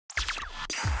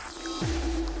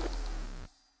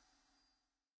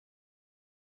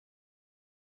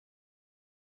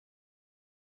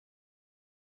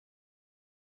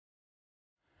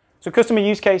So customer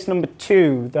use case number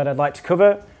 2 that I'd like to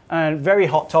cover, and very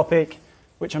hot topic,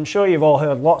 which I'm sure you've all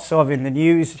heard lots of in the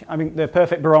news. I mean, the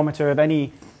perfect barometer of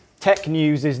any tech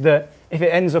news is that if it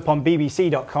ends up on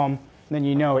bbc.com, then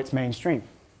you know it's mainstream.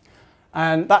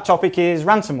 And that topic is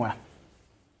ransomware.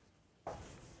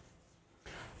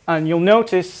 And you'll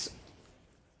notice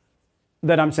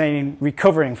that I'm saying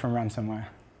recovering from ransomware,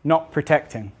 not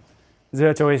protecting.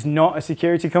 Zerto is not a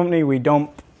security company. We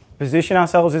don't position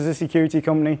ourselves as a security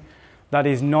company. That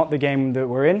is not the game that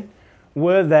we're in.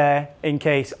 We're there in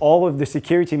case all of the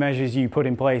security measures you put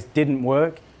in place didn't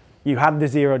work. You had the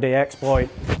zero-day exploit,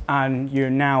 and you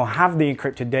now have the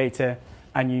encrypted data,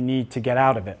 and you need to get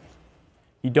out of it.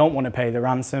 You don't want to pay the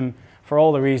ransom for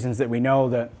all the reasons that we know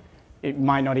that it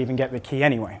might not even get the key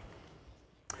anyway.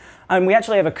 And we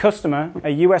actually have a customer, a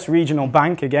US regional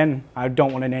bank, again, I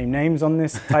don't want to name names on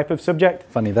this type of subject.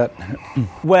 Funny that.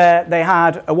 Where they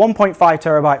had a 1.5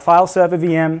 terabyte file server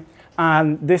VM,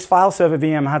 and this file server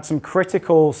VM had some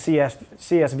critical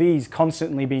CSVs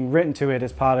constantly being written to it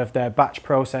as part of their batch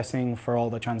processing for all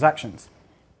the transactions.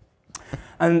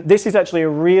 And this is actually a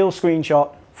real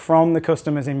screenshot from the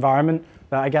customer's environment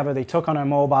that I gather they took on a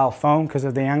mobile phone because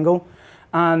of the angle.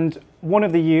 And one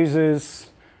of the users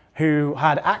who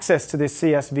had access to this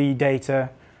CSV data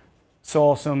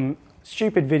saw some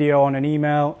stupid video on an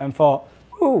email and thought,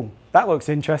 ooh, that looks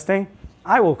interesting.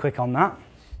 I will click on that.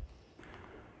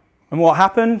 And what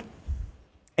happened?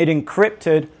 It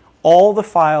encrypted all the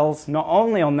files, not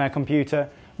only on their computer,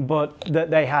 but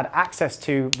that they had access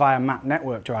to via MAP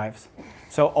network drives.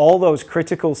 So all those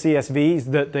critical CSVs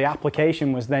that the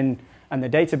application was then, and the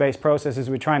database processes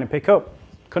were trying to pick up,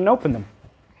 couldn't open them.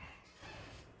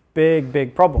 Big,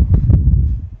 big problem.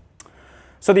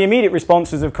 So the immediate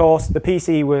response was, of course, the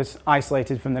PC was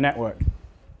isolated from the network.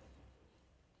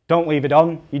 Don't leave it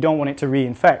on. You don't want it to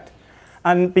reinfect.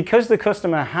 And because the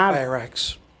customer had...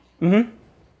 IRX.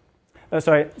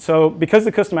 So because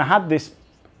the customer had this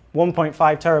 1.5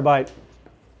 terabyte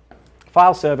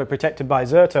file server protected by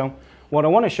Zerto, what I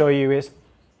want to show you is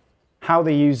how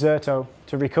they use Zerto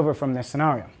to recover from this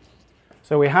scenario.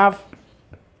 So we have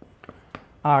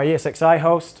our ESXi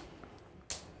host.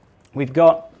 We've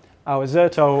got our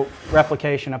Zerto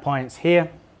replication appliance here.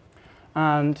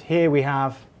 And here we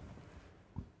have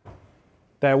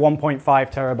their 1.5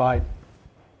 terabyte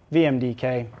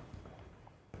VMDK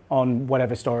on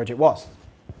whatever storage it was.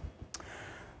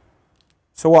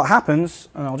 So what happens,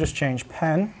 and I'll just change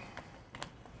pen.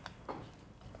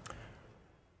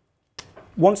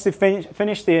 Once they've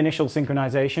finished the initial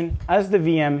synchronization, as the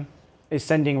VM is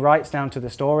sending writes down to the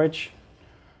storage,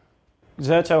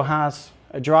 Zerto has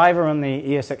a driver on the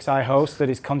ESXi host that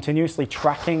is continuously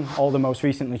tracking all the most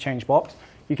recently changed blocks.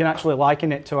 You can actually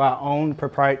liken it to our own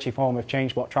proprietary form of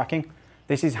change block tracking.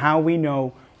 This is how we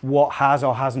know what has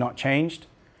or has not changed,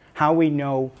 how we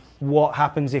know what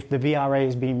happens if the VRA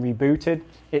is being rebooted.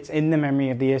 It's in the memory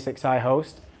of the ESXi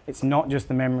host. It's not just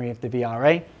the memory of the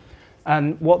VRA.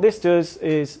 And what this does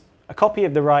is a copy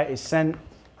of the write is sent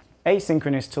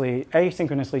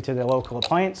asynchronously to the local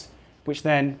appliance, which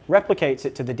then replicates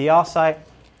it to the DR site,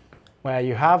 where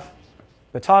you have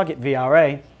the target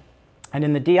VRA. And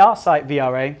in the DR site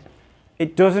VRA,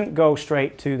 it doesn't go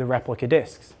straight to the replica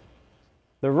disks.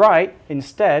 The write,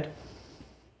 instead,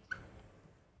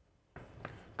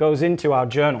 goes into our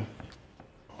journal.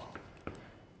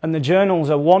 And the journals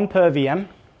are 1 per VM.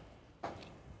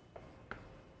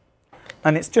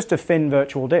 And it's just a thin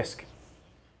virtual disk.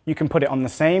 You can put it on the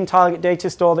same target data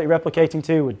store that you're replicating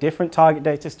to, a different target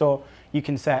data store. You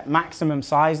can set maximum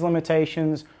size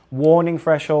limitations, warning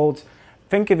thresholds.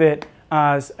 Think of it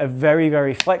as a very,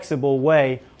 very flexible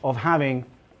way of having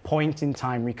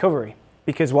point-in-time recovery.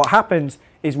 Because what happens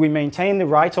is we maintain the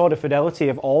write order fidelity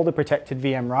of all the protected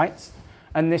VM writes,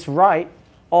 and this write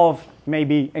of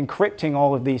maybe encrypting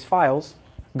all of these files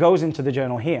goes into the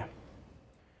journal here.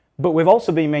 But we've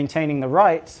also been maintaining the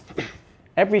writes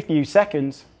every few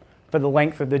seconds for the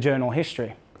length of the journal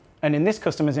history. And in this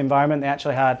customer's environment, they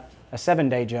actually had a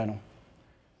 7-day journal.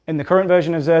 In the current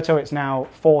version of Zerto, it's now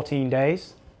 14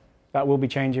 days. That will be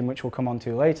changing, which we'll come on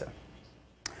to later.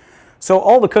 So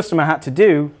all the customer had to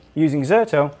do using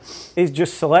Zerto is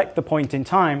just select the point in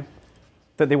time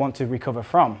that they want to recover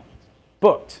from.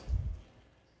 But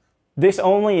this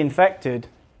only infected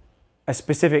a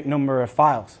specific number of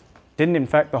files. Didn't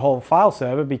infect the whole file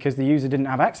server because the user didn't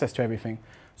have access to everything.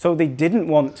 So they didn't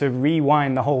want to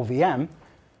rewind the whole VM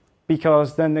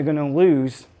because then they're going to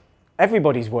lose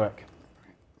everybody's work.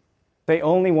 They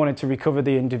only wanted to recover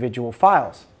the individual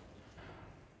files.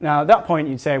 Now at that point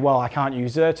you'd say, well, I can't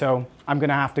use Zerto, I'm going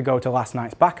to have to go to last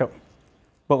night's backup.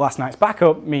 But last night's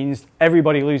backup means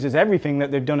everybody loses everything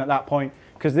that they've done at that point,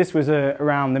 because this was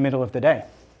around the middle of the day.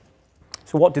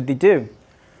 So what did they do?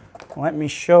 Let me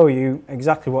show you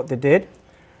exactly what they did.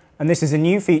 And this is a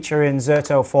new feature in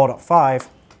Zerto 4.5,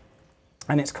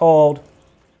 and it's called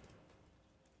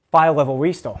File Level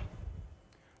Restore.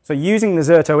 So using the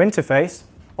Zerto interface,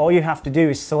 all you have to do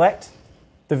is select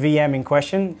the VM in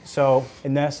question. So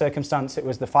in their circumstance, it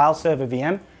was the file server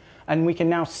VM. And we can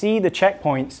now see the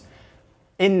checkpoints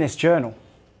in this journal.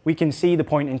 We can see the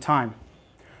point in time.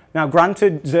 Now,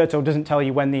 granted, Zerto doesn't tell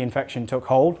you when the infection took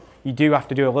hold. You do have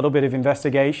to do a little bit of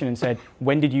investigation and say,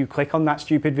 when did you click on that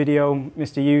stupid video,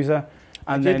 Mr. User?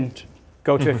 And then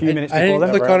go to a few minutes before that.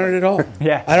 I didn't click on it at all.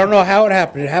 Yeah. I don't know how it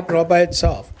happened. It happened all by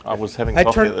itself. I was having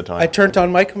coffee at the time. I turned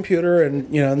on my computer,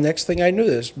 and next thing I knew,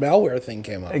 this malware thing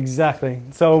came up. Exactly.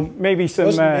 So maybe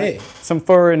some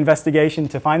thorough investigation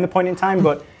to find the point in time.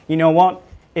 But you know what?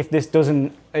 If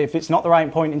it's not the right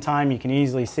point in time, you can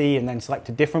easily see and then select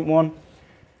a different one.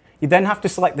 You then have to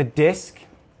select the disk.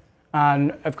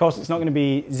 And of course, it's not going to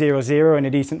be 00 in a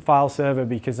decent file server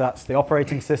because that's the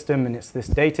operating system and it's this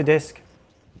data disk.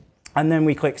 And then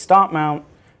we click Start Mount,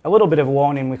 a little bit of a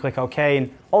warning, we click OK. And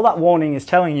all that warning is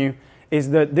telling you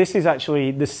is that this is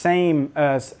actually the same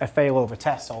as a failover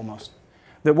test almost.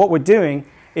 That what we're doing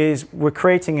is we're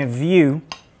creating a view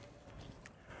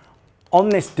on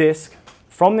this disk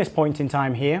from this point in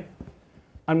time here,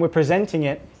 and we're presenting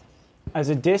it as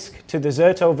a disk to the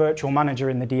Zerto Virtual Manager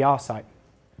in the DR site.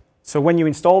 So when you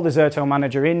install the Zerto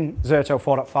Manager in Zerto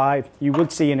 4.5, you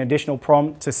would see an additional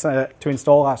prompt to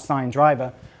install our signed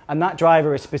driver. And that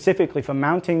driver is specifically for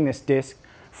mounting this disk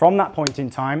from that point in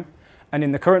time. And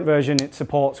in the current version, it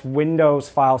supports Windows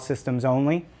file systems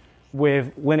only,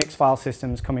 with Linux file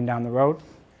systems coming down the road.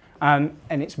 And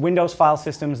it's Windows file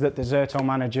systems that the Zerto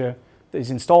Manager that is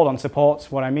installed on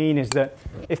supports. What I mean is that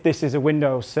if this is a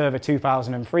Windows Server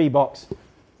 2003 box,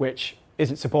 which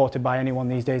isn't supported by anyone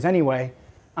these days anyway,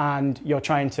 and you're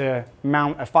trying to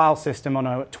mount a file system on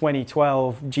a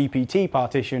 2012 GPT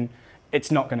partition,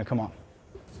 it's not going to come on.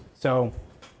 So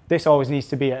this always needs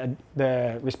to be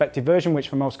the respective version, which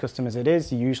for most customers it is.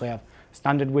 You usually have a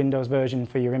standard Windows version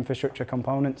for your infrastructure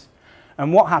components.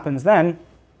 And what happens then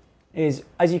is,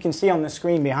 as you can see on the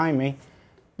screen behind me,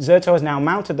 Zerto has now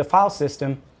mounted the file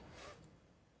system,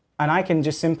 and I can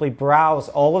just simply browse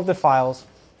all of the files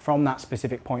from that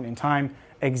specific point in time,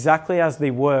 exactly as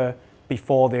they were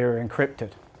before they were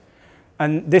encrypted.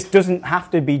 And this doesn't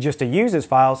have to be just a user's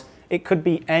files. It could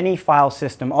be any file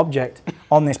system object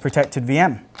on this protected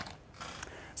VM.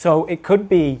 So it could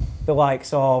be the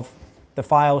likes of the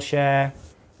file share,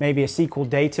 maybe a SQL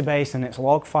database and its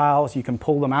log files. You can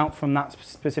pull them out from that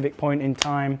specific point in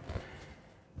time.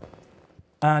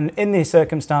 And in the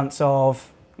circumstance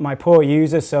of my poor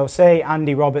user, so say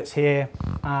Andy Roberts here,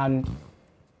 and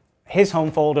his home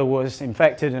folder was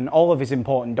infected and all of his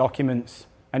important documents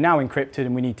are now encrypted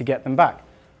and we need to get them back.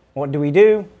 What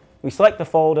do? We select the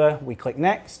folder, we click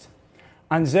Next,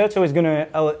 and Zerto is going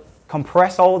to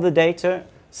compress all of the data,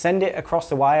 send it across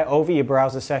the wire over your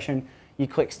browser session. You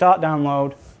click Start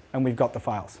Download, and we've got the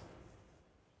files.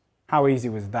 How easy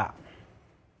was that?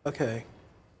 Okay.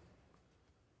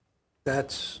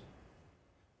 That's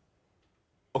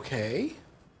okay.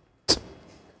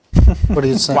 What are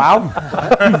you saying? Wow.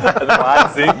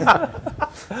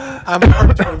 I'm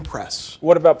hard to impress.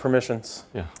 What about permissions?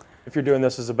 Yeah. If you're doing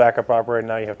this as a backup operator,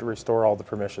 now you have to restore all the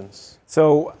permissions.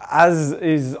 So as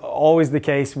is always the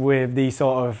case with these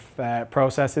sort of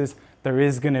processes, there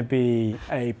is going to be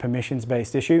a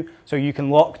permissions-based issue. So you can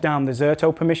lock down the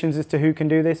Zerto permissions as to who can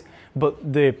do this,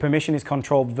 but the permission is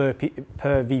controlled per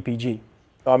VPG.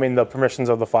 I mean the permissions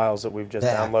of the files that we've just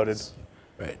downloaded.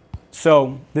 Right.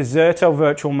 So the Zerto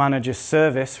Virtual Manager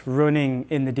service running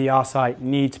in the DR site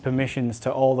needs permissions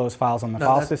to all those files on the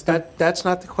file system. That's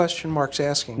not the question Mark's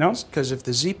asking. No? Because if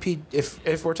the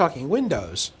if we're talking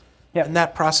Windows, Yep. and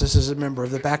that process is a member of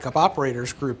the backup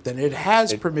operators group, then it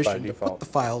has permission to put the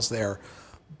files there.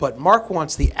 But Mark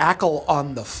wants the ACL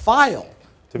on the file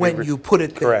when you put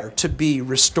it there to be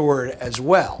restored as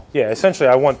well. Yeah, essentially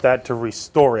I want that to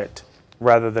restore it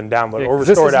rather than download or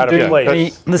restore it out of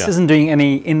place. This isn't doing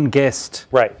any in-guest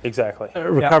Right, exactly.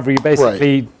 recovery. You're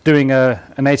basically doing an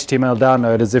HTML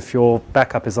download as if your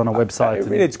backup is on a website. I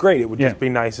mean, it's great. It would just be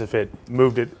nice if it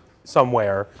moved it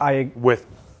somewhere with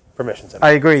permissions in it.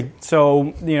 I agree.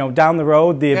 So, you know, down the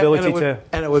road, the ability to...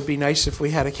 And it would be nice if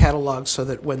we had a catalog so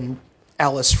that when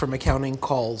Alice from accounting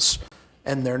calls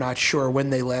and they're not sure when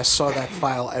they last saw that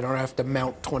file, I don't have to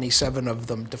mount 27 of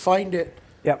them to find it.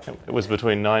 Yep. It was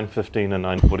between 9:15 and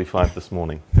 9:45 this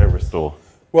morning. Go restore.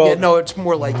 Well, yeah, no, it's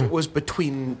more like it was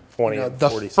between 20 the and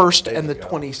 40 1st days and the ago.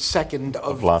 22nd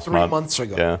of last 3 month. months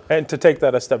ago. Yeah. And to take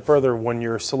that a step further, when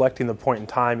you're selecting the point in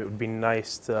time, it would be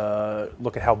nice to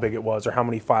look at how big it was or how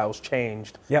many files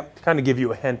changed. Yep. To kind of give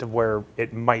you a hint of where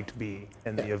it might be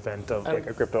in the event of like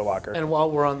a crypto locker. And while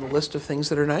we're on the list of things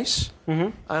that are nice,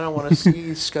 I don't want to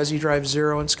see SCSI Drive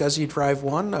 0 and SCSI Drive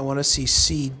 1. I want to see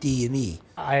C, D, and E.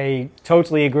 I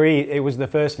totally agree. It was the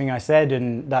first thing I said,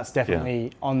 and that's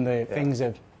definitely on the things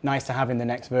of nice to have in the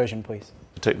next version, please.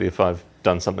 Particularly if I've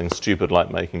done something stupid like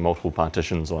making multiple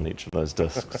partitions on each of those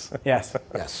disks. Yes.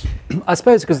 Yes. I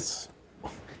suppose because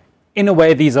in a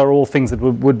way these are all things that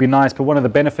would be nice, but one of the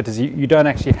benefits is you don't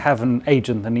actually have an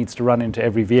agent that needs to run into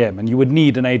every VM, and you would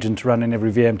need an agent to run in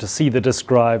every VM to see the disk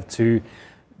drive, to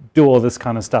do all this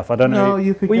kind of stuff. I don't know. No,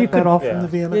 you could get that off from the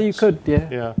VMX. Yeah, you could. Yeah.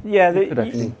 Yeah. Yeah,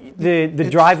 could the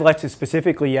drive letters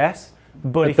specifically, yes.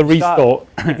 But if the you start- restore,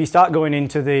 if you start going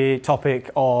into the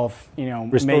topic of,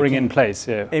 restoring in place,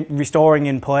 restoring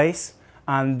in place,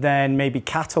 and then maybe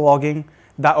cataloging,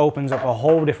 that opens up a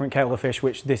whole different kettle of fish,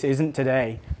 which this isn't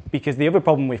today. Because the other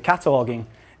problem with cataloging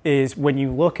is when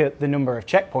you look at the number of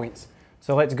checkpoints.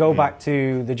 So let's go back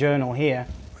to the journal here.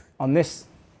 On this,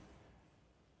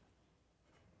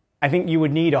 I think you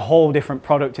would need a whole different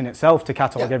product in itself to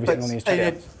catalog every single one of these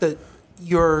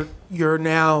checkpoints. You're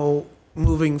now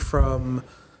moving from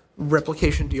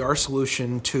replication DR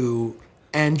solution to,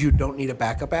 and you don't need a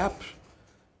backup app.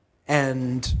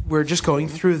 And we're just going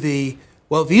through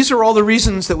well, these are all the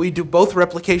reasons that we do both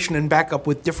replication and backup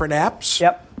with different apps.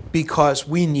 Yep. Because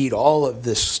we need all of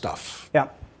this stuff. Yeah,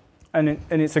 and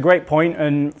it's a great point.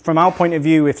 And from our point of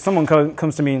view, if someone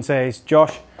comes to me and says,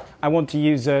 Josh, I want to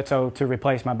use Zerto to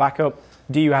replace my backup,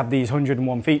 do you have these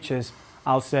 101 features?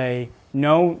 I'll say,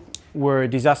 no, we're a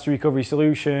disaster recovery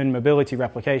solution, mobility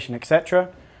replication, etc.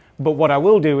 But what I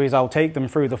will do is I'll take them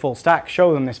through the full stack,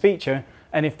 show them this feature,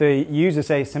 and if the user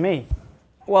says to me,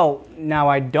 well, now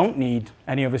I don't need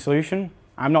any other solution,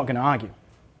 I'm not going to argue.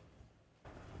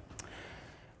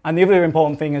 And the other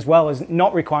important thing as well as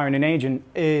not requiring an agent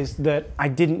is that I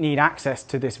didn't need access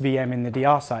to this VM in the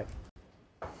DR site.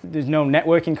 There's no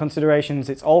networking considerations,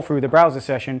 it's all through the browser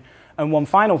session. And one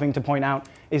final thing to point out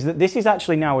is that this is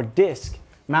actually now a disk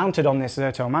mounted on this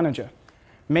Zerto manager.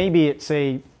 Maybe it's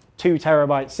a 2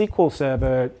 terabyte SQL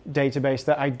Server database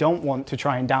that I don't want to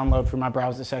try and download from my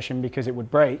browser session because it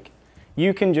would break.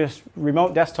 You can just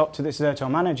remote desktop to this Zerto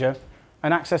manager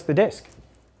and access the disk.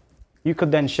 You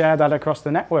could then share that across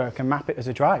the network and map it as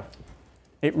a drive.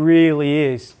 It really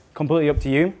is completely up to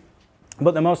you.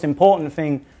 But the most important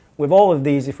thing with all of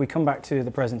these, if we come back to the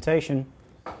presentation,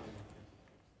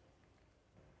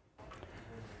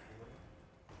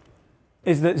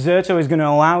 is that Zerto is going to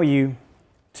allow you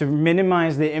to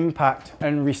minimize the impact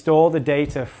and restore the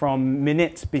data from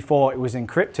minutes before it was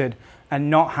encrypted and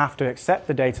not have to accept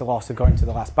the data loss of going to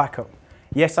the last backup.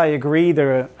 Yes, I agree,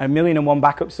 there are 1,000,001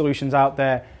 backup solutions out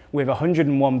there with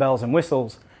 101 bells and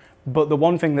whistles, but the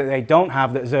one thing that they don't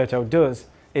have that Zerto does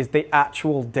is the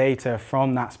actual data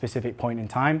from that specific point in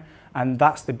time, and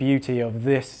that's the beauty of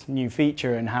this new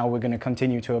feature and how we're going to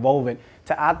continue to evolve it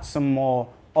to add some more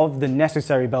of the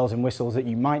necessary bells and whistles that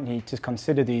you might need to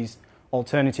consider these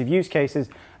alternative use cases.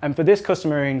 And for this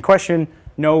customer in question,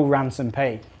 no ransom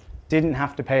paid. Didn't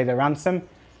have to pay the ransom.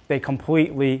 They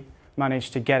completely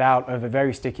managed to get out of a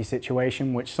very sticky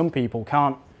situation, which some people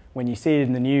can't. When you see it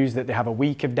in the news that they have a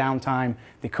week of downtime,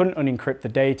 they couldn't unencrypt the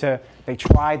data, they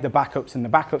tried the backups and the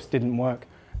backups didn't work.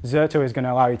 Zerto is going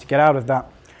to allow you to get out of that.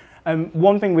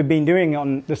 One thing we've been doing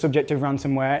on the subject of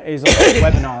ransomware is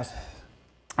webinars.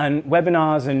 And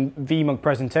webinars and VMUG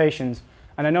presentations.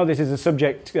 And I know this is a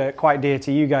subject quite dear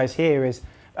to you guys here, is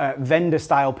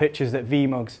vendor-style pitches at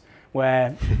VMUGs,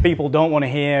 where people don't want to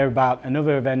hear about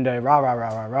another vendor, rah, rah,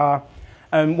 rah, rah,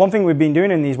 rah. One thing we've been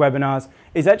doing in these webinars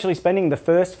is actually spending the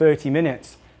first 30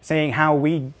 minutes saying how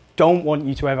we don't want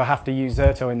you to ever have to use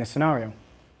Zerto in this scenario.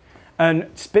 And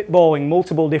spitballing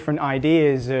multiple different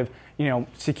ideas of,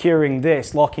 securing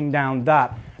this, locking down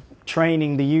that,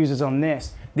 training the users on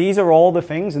this. These are all the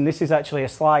things, and this is actually a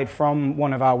slide from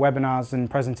one of our webinars and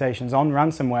presentations on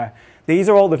ransomware. These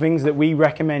are all the things that we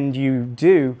recommend you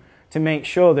do to make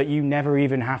sure that you never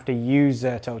even have to use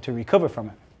Zerto to recover from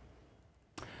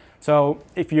it. So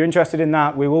if you're interested in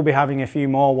that, we will be having a few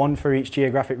more, one for each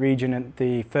geographic region at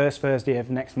the first Thursday of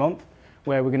next month,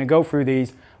 where we're going to go through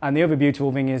these. And the other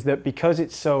beautiful thing is that because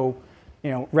it's so,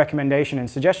 recommendation and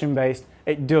suggestion based,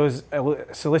 it does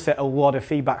solicit a lot of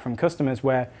feedback from customers,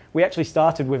 where we actually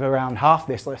started with around half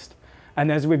this list.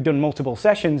 And as we've done multiple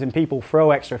sessions and people throw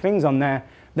extra things on there,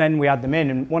 then we add them in.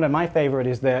 And one of my favorite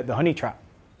is the honey trap.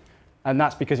 And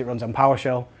that's because it runs on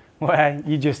PowerShell. where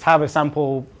you just have a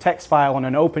sample text file on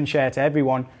an open share to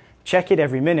everyone, check it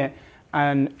every minute,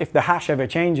 and if the hash ever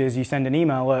changes, you send an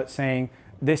email alert saying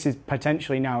this is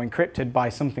potentially now encrypted by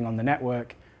something on the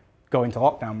network, go into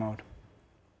lockdown mode.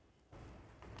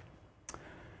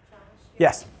 Josh,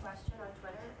 yes? Question on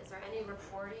Twitter. Is there any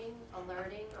reporting,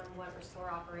 alerting on what restore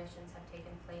operations have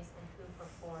taken place and who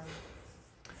performed?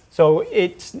 So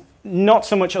it's not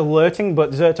so much alerting,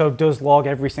 but Zerto does log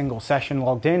every single session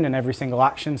logged in and every single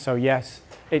action. So yes,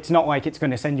 it's not like it's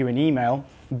going to send you an email,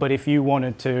 but if you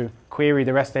wanted to query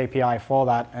the REST API for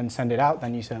that and send it out,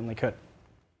 then you certainly could.